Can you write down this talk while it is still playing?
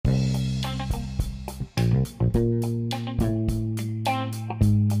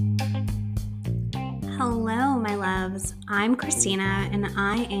Hello, my loves. I'm Christina, and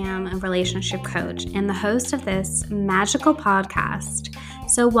I am a relationship coach and the host of this magical podcast.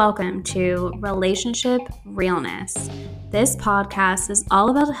 So, welcome to Relationship Realness. This podcast is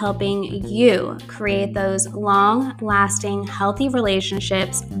all about helping you create those long-lasting, healthy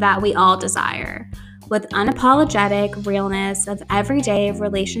relationships that we all desire, with unapologetic realness of everyday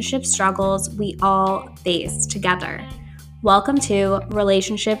relationship struggles we all face together. Welcome to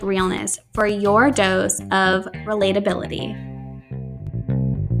Relationship Realness for your dose of relatability.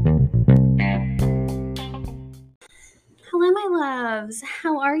 Hello, my loves.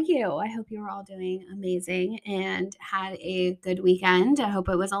 How are you? I hope you're all doing amazing and had a good weekend. I hope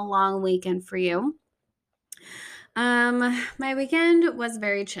it was a long weekend for you. My weekend was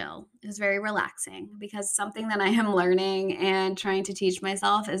very chill. It was very relaxing because something that I am learning and trying to teach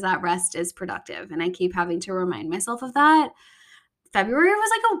myself is that rest is productive. And I keep having to remind myself of that. February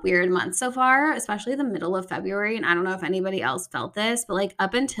was like a weird month so far, especially the middle of February. And I don't know if anybody else felt this, but like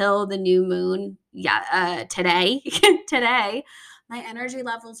up until the new moon, today, today, my energy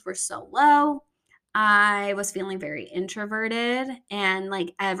levels were so low. I was feeling very introverted and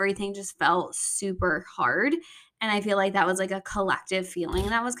like everything just felt super hard. And I feel like that was like a collective feeling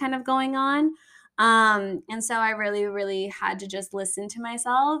that was kind of going on. And so I really, really had to just listen to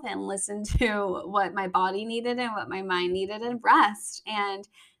myself and listen to what my body needed and what my mind needed and rest. And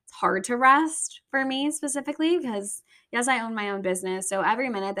it's hard to rest for me specifically because, yes, I own my own business. So every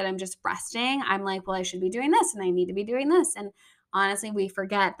minute that I'm just resting, I'm like, well, I should be doing this and I need to be doing this. And honestly, we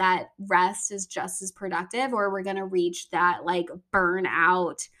forget that rest is just as productive or we're going to reach that like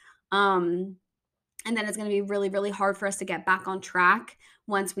burnout. And then it's going to be really, really hard for us to get back on track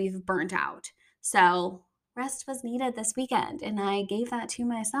once we've burnt out. So rest was needed this weekend, and I gave that to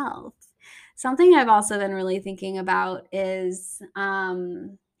myself. Something I've also been really thinking about is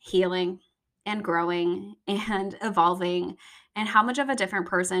healing and growing and evolving, and how much of a different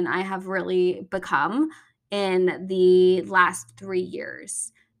person I have really become in the last 3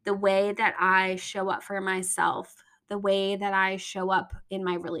 years. The way that I show up for myself, the way that I show up in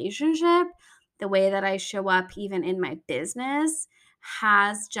my relationship, the way that I show up even in my business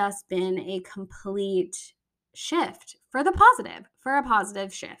has just been a complete shift for a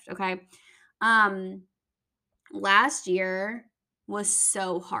positive shift. Okay. Um, Last year was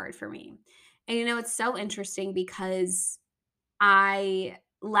so hard for me. And it's so interesting because I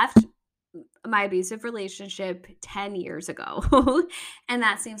left my abusive relationship 10 years ago. And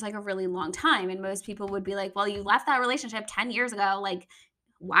that seems like a really long time. And most people would be like, well, you left that relationship 10 years ago. Like,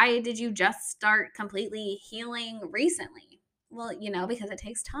 why did you just start completely healing recently? Well, because it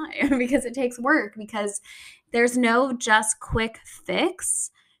takes time, because it takes work, because there's no just quick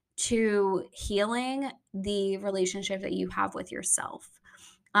fix to healing the relationship that you have with yourself.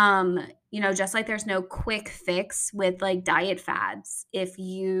 Just like there's no quick fix with like diet fads. If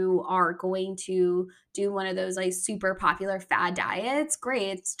you are going to do one of those like super popular fad diets,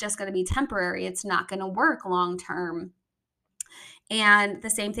 great. It's just going to be temporary. It's not going to work long term. And the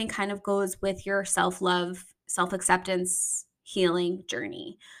same thing kind of goes with your self-love, self-acceptance, healing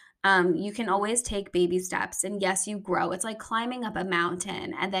journey. You can always take baby steps, and yes, you grow. It's like climbing up a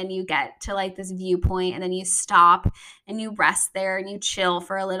mountain, and then you get to like this viewpoint, and then you stop and you rest there and you chill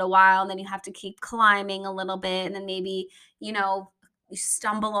for a little while, and then you have to keep climbing a little bit, and then maybe, you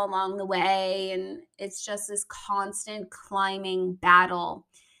stumble along the way, and it's just this constant climbing battle.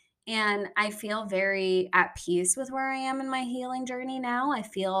 And I feel very at peace with where I am in my healing journey now. I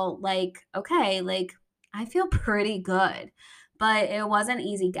feel like, okay, like I feel pretty good, but it wasn't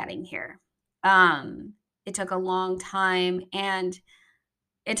easy getting here. It took a long time and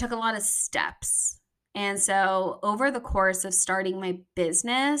it took a lot of steps. And so over the course of starting my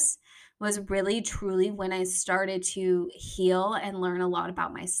business was really truly when I started to heal and learn a lot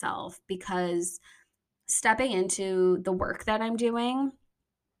about myself, because stepping into the work that I'm doing,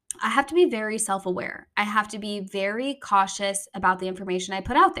 I have to be very self-aware. I have to be very cautious about the information I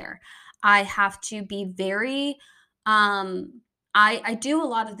put out there. I have to be very I do a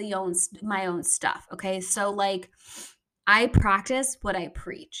lot of my own stuff, okay? So like I practice what I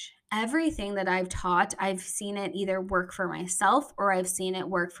preach. Everything that I've taught, I've seen it either work for myself or I've seen it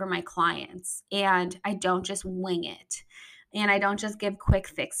work for my clients. And I don't just wing it. And I don't just give quick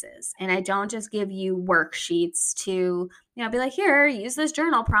fixes. And I don't just give you worksheets to, be like, here, use this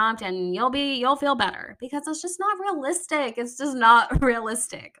journal prompt and you'll feel better, because it's just not realistic. It's just not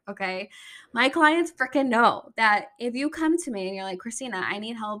realistic. Okay. My clients freaking know that if you come to me and you're like, Christina, I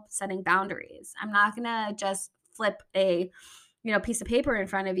need help setting boundaries, I'm not going to just flip a piece of paper in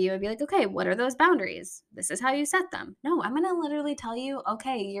front of you and be like, okay, what are those boundaries? This is how you set them. No, I'm going to literally tell you,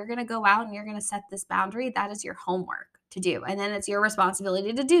 okay, you're going to go out and you're going to set this boundary. That is your homework to do. And then it's your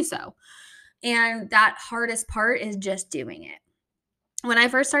responsibility to do so. And that hardest part is just doing it. When I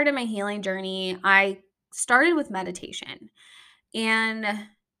first started my healing journey, I started with meditation, and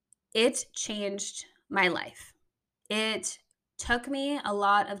it changed my life. It took me a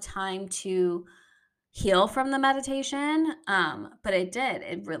lot of time to heal from the meditation, but it did.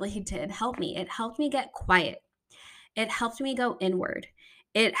 It really did help me. It helped me get quiet. It helped me go inward.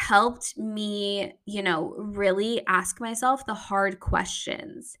 It helped me, really ask myself the hard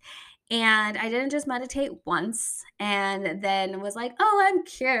questions. And I didn't just meditate once and then was like, oh, I'm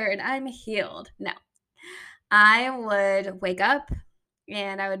cured, I'm healed. No, I would wake up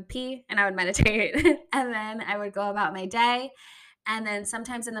and I would pee and I would meditate. And then I would go about my day. And then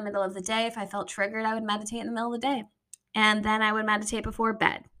sometimes in the middle of the day, if I felt triggered, I would meditate in the middle of the day. And then I would meditate before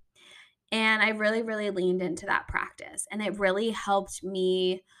bed. And I really, really leaned into that practice. And it really helped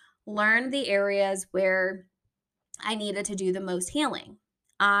me learn the areas where I needed to do the most healing.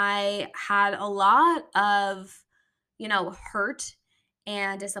 I had a lot of, hurt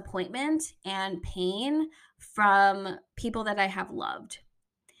and disappointment and pain from people that I have loved.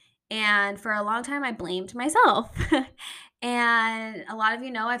 And for a long time, I blamed myself. And a lot of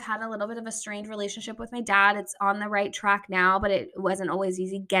I've had a little bit of a strained relationship with my dad. It's on the right track now, but it wasn't always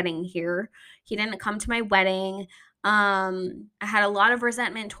easy getting here. He didn't come to my wedding. I had a lot of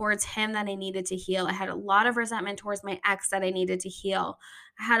resentment towards him that I needed to heal. I had a lot of resentment towards my ex that I needed to heal.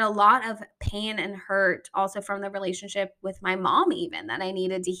 I had a lot of pain and hurt also from the relationship with my mom, even that I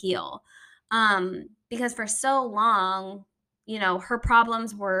needed to heal. Because for so long, her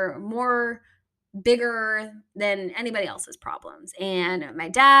problems were more bigger than anybody else's problems. And my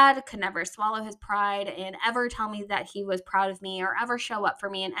dad could never swallow his pride and ever tell me that he was proud of me or ever show up for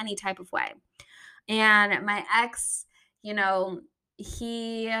me in any type of way. And my ex,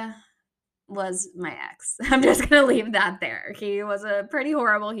 he was my ex. I'm just going to leave that there. He was a pretty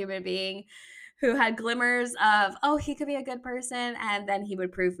horrible human being who had glimmers of, oh, he could be a good person. And then he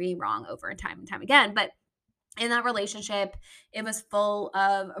would prove me wrong over and time again. But in that relationship, it was full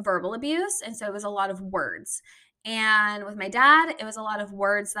of verbal abuse. And so it was a lot of words. And with my dad, it was a lot of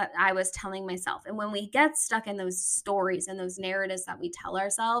words that I was telling myself. And when we get stuck in those stories and those narratives that we tell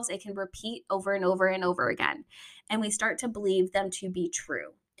ourselves, it can repeat over and over and over again. And we start to believe them to be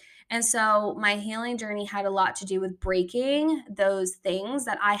true. And so my healing journey had a lot to do with breaking those things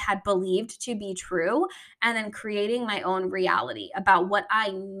that I had believed to be true and then creating my own reality about what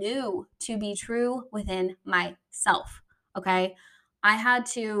I knew to be true within myself. Okay. I had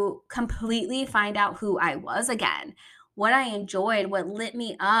to completely find out who I was again, what I enjoyed, what lit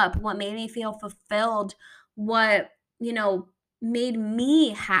me up, what made me feel fulfilled, what, made me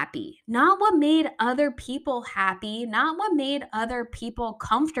happy, not what made other people happy, not what made other people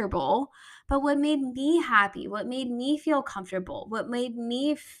comfortable, but what made me happy, what made me feel comfortable, what made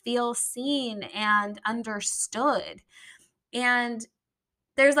me feel seen and understood. And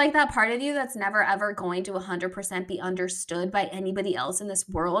there's like that part of you that's never ever going to 100% be understood by anybody else in this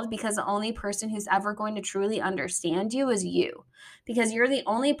world, because the only person who's ever going to truly understand you is you, because you're the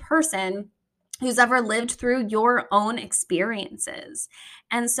only person who's ever lived through your own experiences.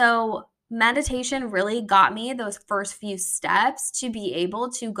 And so meditation really got me those first few steps to be able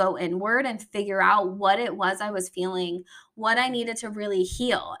to go inward and figure out what it was I was feeling, what I needed to really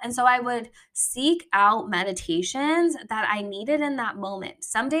heal. And so I would seek out meditations that I needed in that moment.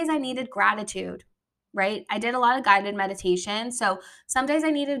 Some days I needed gratitude, right? I did a lot of guided meditation. So some days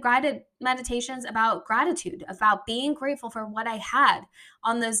I needed guided meditations about gratitude, about being grateful for what I had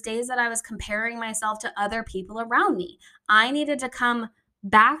on those days that I was comparing myself to other people around me. I needed to come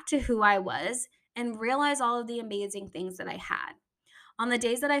back to who I was and realize all of the amazing things that I had. On the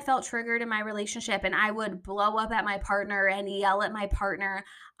days that I felt triggered in my relationship and I would blow up at my partner and yell at my partner,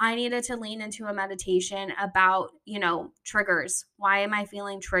 I needed to lean into a meditation about, triggers. Why am I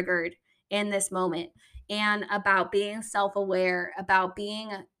feeling triggered in this moment? And about being self-aware, about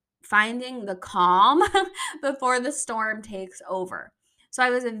finding the calm before the storm takes over. So I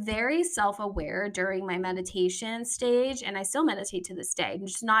was very self-aware during my meditation stage, and I still meditate to this day,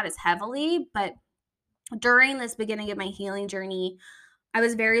 just not as heavily, but during this beginning of my healing journey, I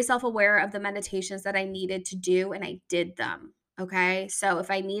was very self-aware of the meditations that I needed to do, and I did them. Okay. So if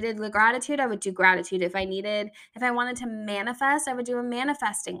I needed the gratitude, I would do gratitude. If I wanted to manifest, I would do a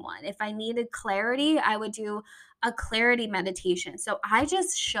manifesting one. If I needed clarity, I would do a clarity meditation. So I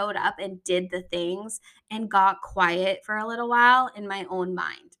just showed up and did the things and got quiet for a little while in my own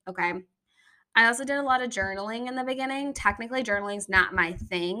mind. Okay. I also did a lot of journaling in the beginning. Technically, journaling's not my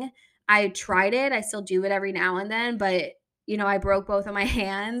thing. I tried it. I still do it every now and then, but I broke both of my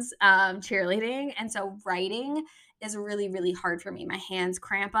hands cheerleading, and so writing is really, really hard for me. My hands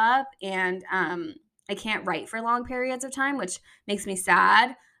cramp up, and I can't write for long periods of time, which makes me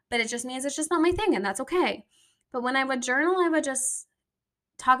sad. But it just means it's just not my thing, and that's okay. But when I would journal, I would just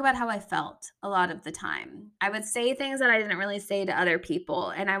talk about how I felt a lot of the time. I would say things that I didn't really say to other people,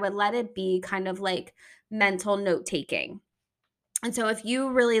 and I would let it be kind of like mental note taking. And so if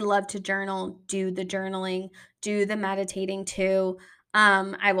you really love to journal, do the journaling, do the meditating too.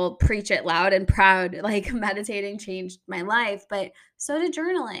 I will preach it loud and proud. Like meditating changed my life, but so did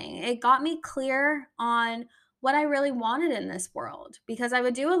journaling. It got me clear on what I really wanted in this world because I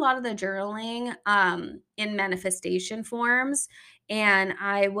would do a lot of the journaling in manifestation forms, and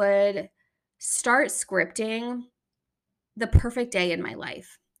I would start scripting the perfect day in my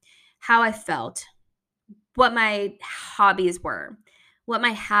life, how I felt, what my hobbies were, what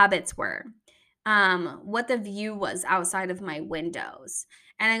my habits were, what the view was outside of my windows.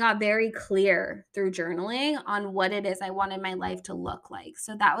 And I got very clear through journaling on what it is I wanted my life to look like.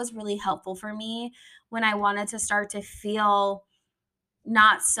 So that was really helpful for me when I wanted to start to feel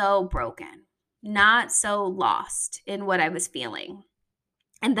not so broken, not so lost in what I was feeling.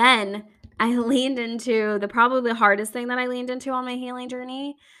 And then I leaned into probably the hardest thing that I leaned into on my healing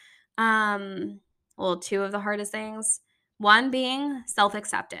journey. Well, two of the hardest things. One being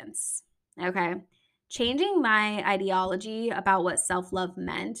self-acceptance. Okay. Changing my ideology about what self-love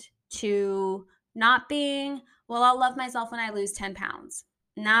meant to not being, well, I'll love myself when I lose 10 pounds.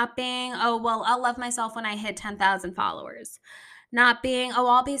 Not being, oh, well, I'll love myself when I hit 10,000 followers. Not being, oh,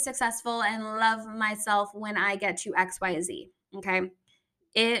 I'll be successful and love myself when I get to XYZ. Okay.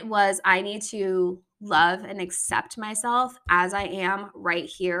 It was, I need to love and accept myself as I am right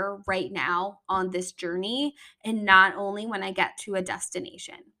here, right now on this journey, and not only when I get to a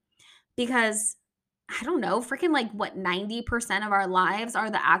destination. Because I don't know, freaking like what 90% of our lives are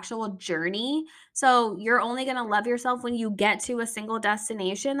the actual journey. So you're only going to love yourself when you get to a single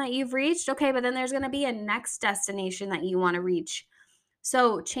destination that you've reached. Okay, but then there's going to be a next destination that you want to reach.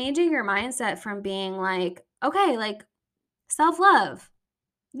 So changing your mindset from being like, okay, like self love,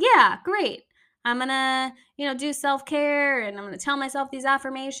 yeah, great. I'm gonna, do self care and I'm gonna tell myself these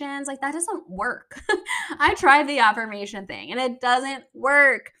affirmations. Like, that doesn't work. I tried the affirmation thing and it doesn't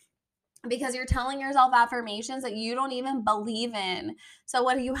work because you're telling yourself affirmations that you don't even believe in. So,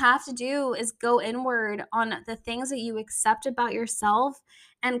 what you have to do is go inward on the things that you accept about yourself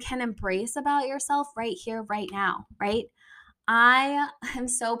and can embrace about yourself right here, right now, right? I am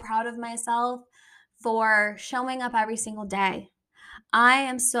so proud of myself for showing up every single day. I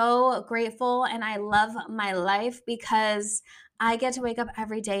am so grateful and I love my life because I get to wake up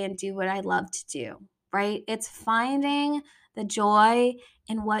every day and do what I love to do, right? It's finding the joy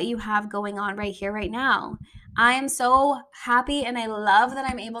in what you have going on right here, right now. I am so happy and I love that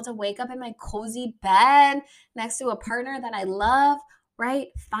I'm able to wake up in my cozy bed next to a partner that I love, right?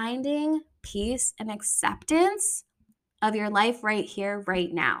 Finding peace and acceptance of your life right here,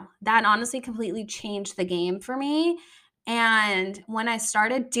 right now. That honestly completely changed the game for me. And when I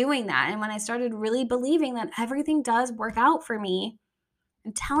started doing that, and when I started really believing that everything does work out for me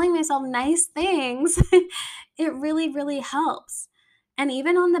and telling myself nice things, it really, really helps. And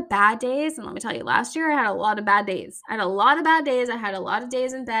even on the bad days, and let me tell you, last year I had a lot of bad days. I had a lot of bad days. I had a lot of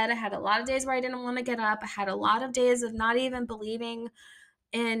days in bed. I had a lot of days where I didn't want to get up. I had a lot of days of not even believing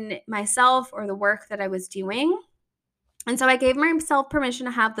in myself or the work that I was doing. And so I gave myself permission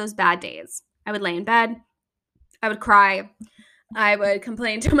to have those bad days. I would lay in bed, I would cry, I would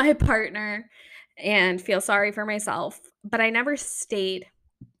complain to my partner and feel sorry for myself, but I never stayed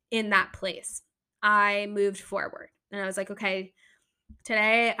in that place. I moved forward and I was like, okay,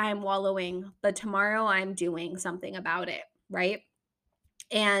 today I'm wallowing, but tomorrow I'm doing something about it, right?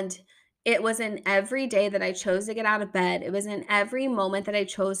 And it was in every day that I chose to get out of bed. It was in every moment that I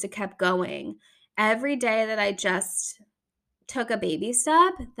chose to keep going. Every day that I just took a baby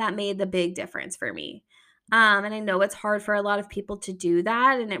step that made the big difference for me. And I know it's hard for a lot of people to do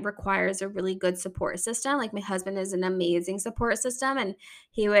that, and it requires a really good support system. Like, my husband is an amazing support system, and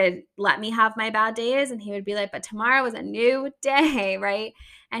he would let me have my bad days, and he would be like, but tomorrow is a new day, right?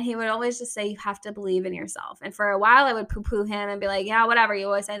 And he would always just say, you have to believe in yourself. And for a while, I would poo poo him and be like, yeah, whatever. You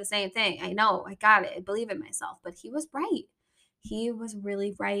always say the same thing. I know, I got it. I believe in myself. But he was right. He was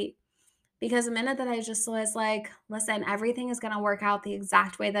really right. Because the minute that I just was like, listen, everything is going to work out the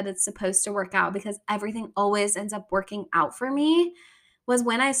exact way that it's supposed to work out because everything always ends up working out for me. was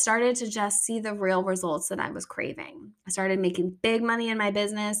when I started to just see the real results that I was craving. I started making big money in my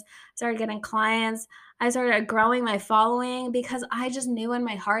business, started getting clients, I started growing my following because I just knew in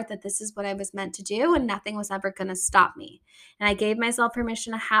my heart that this is what I was meant to do and nothing was ever going to stop me. And I gave myself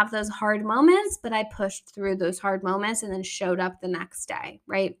permission to have those hard moments, but I pushed through those hard moments and then showed up the next day,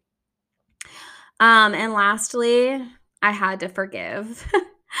 right? And lastly, I had to forgive.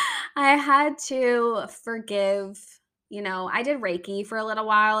 I had to forgive. I did Reiki for a little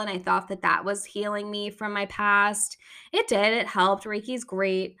while and I thought that that was healing me from my past. It did, it helped. Reiki's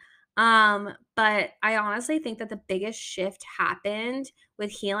great. But I honestly think that the biggest shift happened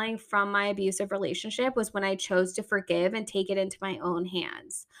with healing from my abusive relationship was when I chose to forgive and take it into my own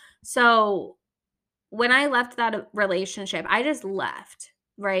hands. So when I left that relationship, I just left,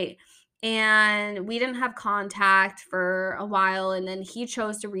 right? And we didn't have contact for a while. And then he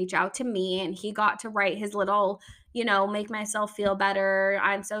chose to reach out to me and he got to write his little, make myself feel better.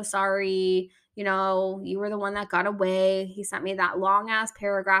 I'm so sorry. You were the one that got away. He sent me that long ass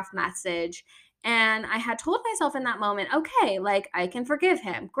paragraph message. And I had told myself in that moment, okay, like I can forgive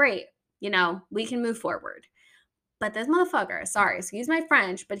him. Great. We can move forward. But this motherfucker, sorry, excuse my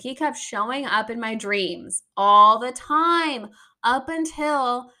French, but he kept showing up in my dreams all the time up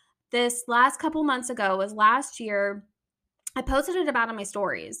until this last couple months ago, was last year. I posted it about on my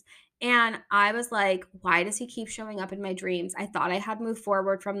stories. And I was like, why does he keep showing up in my dreams? I thought I had moved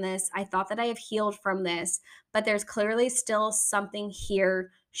forward from this. I thought that I have healed from this, but there's clearly still something here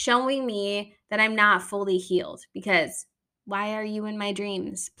showing me that I'm not fully healed because why are you in my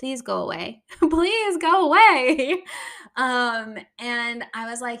dreams? Please go away. Please go away. And I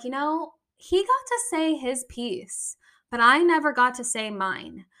was like, he got to say his piece, but I never got to say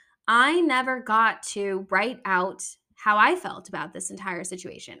mine. I never got to write out how I felt about this entire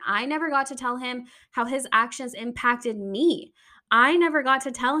situation. I never got to tell him how his actions impacted me. I never got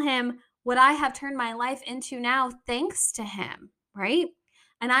to tell him what I have turned my life into now thanks to him, right?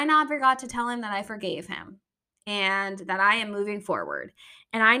 And I never got to tell him that I forgave him and that I am moving forward.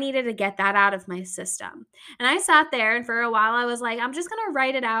 And I needed to get that out of my system. And I sat there and for a while I was like, I'm just going to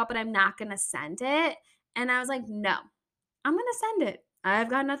write it out, but I'm not going to send it. And I was like, no, I'm going to send it.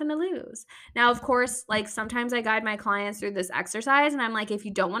 I've got nothing to lose. Now, of course, like sometimes I guide my clients through this exercise and I'm like, if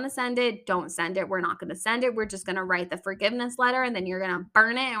you don't want to send it, don't send it. We're not going to send it. We're just going to write the forgiveness letter and then you're going to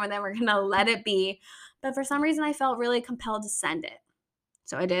burn it and then we're going to let it be. But for some reason, I felt really compelled to send it.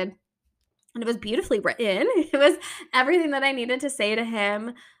 So I did. And it was beautifully written. It was everything that I needed to say to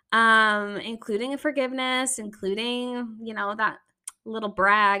him, including a forgiveness, including, that little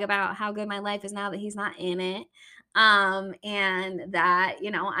brag about how good my life is now that he's not in it. And that,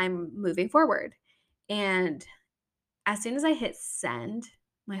 I'm moving forward. And as soon as I hit send,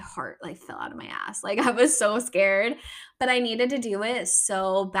 my heart like fell out of my ass. Like I was so scared, but I needed to do it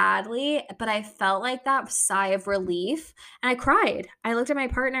so badly. But I felt like that sigh of relief and I cried. I looked at my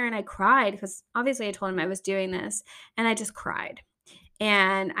partner and I cried because obviously I told him I was doing this and I just cried.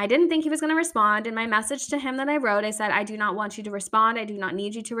 And I didn't think he was going to respond. In my message to him that I wrote, I said, I do not want you to respond. I do not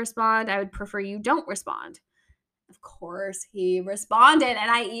need you to respond. I would prefer you don't respond. Of course, he responded.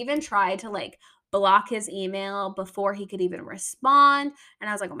 And I even tried to like block his email before he could even respond. And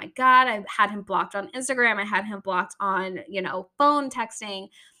I was like, oh my God, I had him blocked on Instagram. I had him blocked on, phone texting.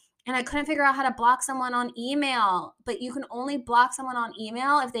 And I couldn't figure out how to block someone on email. But you can only block someone on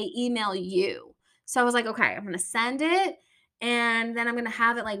email if they email you. So I was like, okay, I'm going to send it. And then I'm going to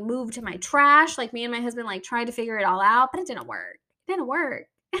have it like move to my trash. Like me and my husband like tried to figure it all out, but it didn't work. It didn't work.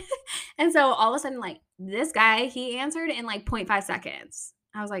 And so all of a sudden, like this guy, he answered in like 0.5 seconds.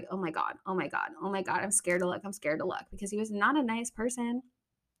 I was like, oh my God, oh my God, oh my God. I'm scared to look. I'm scared to look because he was not a nice person.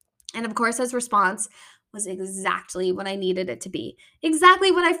 And of course, his response was exactly what I needed it to be.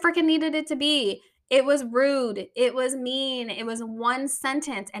 Exactly what I freaking needed it to be. It was rude. It was mean. It was one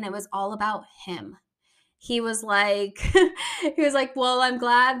sentence and it was all about him. He was like, well, I'm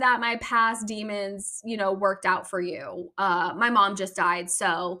glad that my past demons, worked out for you. My mom just died,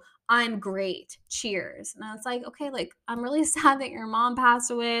 so I'm great. Cheers. And I was like, okay, like, I'm really sad that your mom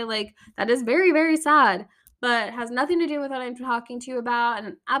passed away. Like, that is very, very sad, but has nothing to do with what I'm talking to you about.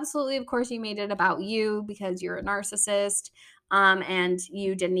 And absolutely, of course, you made it about you because you're a narcissist, and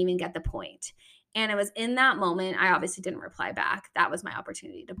you didn't even get the point. And it was in that moment, I obviously didn't reply back. That was my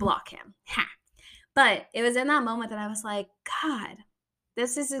opportunity to block him. Ha. But it was in that moment that I was like, God,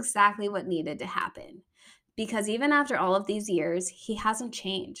 this is exactly what needed to happen. Because even after all of these years, he hasn't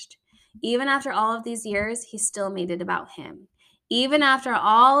changed. Even after all of these years, he still made it about him. Even after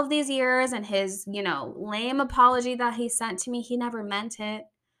all of these years and his, lame apology that he sent to me, he never meant it,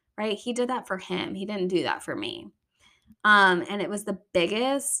 right? He did that for him. He didn't do that for me. And it was the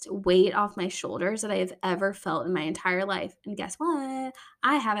biggest weight off my shoulders that I have ever felt in my entire life. And guess what?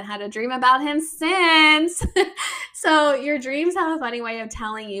 I haven't had a dream about him since. So, your dreams have a funny way of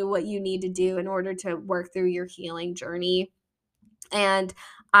telling you what you need to do in order to work through your healing journey. And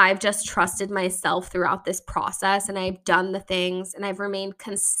I've just trusted myself throughout this process, and I've done the things, and I've remained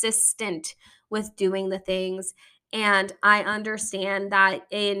consistent with doing the things. And I understand that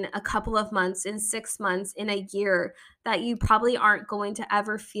in a couple of months, in 6 months, in a year, that you probably aren't going to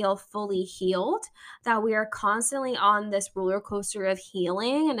ever feel fully healed, that we are constantly on this roller coaster of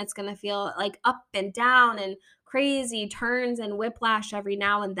healing, and it's going to feel like up and down and crazy turns and whiplash every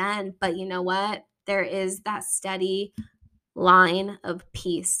now and then. But you know what? There is that steady line of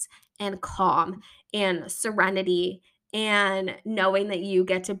peace and calm and serenity, and knowing that you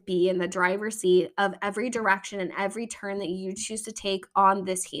get to be in the driver's seat of every direction and every turn that you choose to take on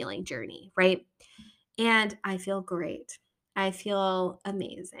this healing journey, right? And I feel great. I feel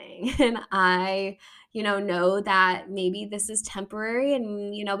amazing. And I, know that maybe this is temporary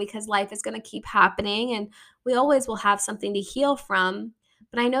and, because life is going to keep happening and we always will have something to heal from.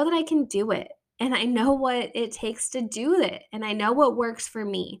 But I know that I can do it. And I know what it takes to do it. And I know what works for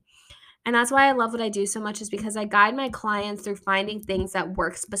me. And that's why I love what I do so much, is because I guide my clients through finding things that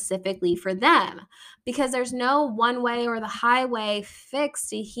work specifically for them. Because there's no one way or the highway fix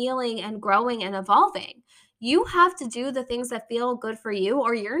to healing and growing and evolving. You have to do the things that feel good for you,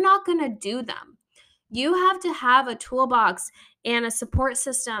 or you're not going to do them. You have to have a toolbox and a support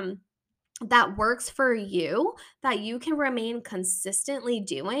system that works for you, that you can remain consistently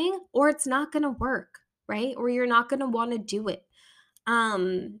doing, or it's not going to work, right? Or you're not going to want to do it.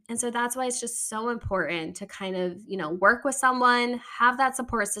 And so that's why it's just so important to kind of, work with someone, have that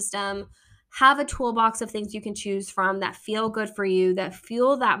support system, have a toolbox of things you can choose from that feel good for you, that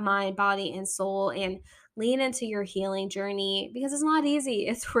fuel that mind, body, and soul, and lean into your healing journey, because it's not easy.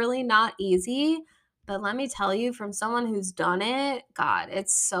 It's really not easy. But let me tell you, from someone who's done it, God,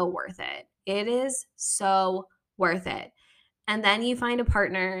 it's so worth it. It is so worth it. And then you find a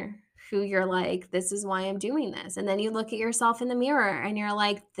partner who you're like, this is why I'm doing this. And then you look at yourself in the mirror and you're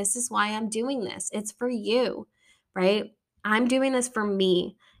like, this is why I'm doing this. It's for you, right? I'm doing this for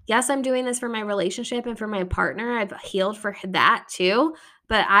me. Yes, I'm doing this for my relationship and for my partner. I've healed for that too,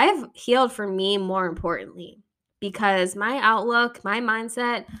 but I've healed for me more importantly, because my outlook, my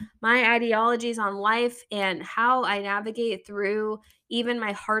mindset, my ideologies on life, and how I navigate through even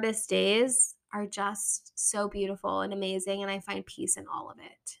my hardest days are just so beautiful and amazing. And I find peace in all of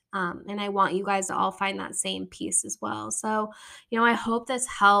it. And I want you guys to all find that same peace as well. So, I hope this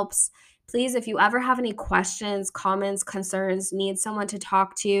helps. Please, if you ever have any questions, comments, concerns, need someone to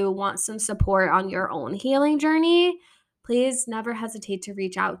talk to, want some support on your own healing journey, please never hesitate to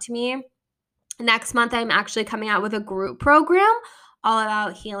reach out to me. Next month, I'm actually coming out with a group program all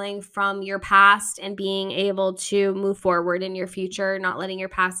about healing from your past and being able to move forward in your future, not letting your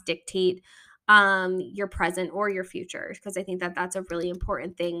past dictate your present or your future, because I think that that's a really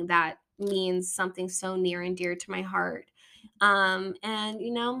important thing that means something so near and dear to my heart. And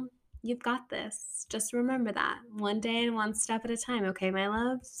you've got this. Just remember that, one day and one step at a time. Okay, my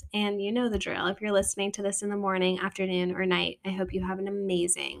loves? And you know the drill. If you're listening to this in the morning, afternoon, or night, I hope you have an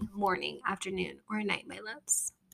amazing morning, afternoon, or night, my loves.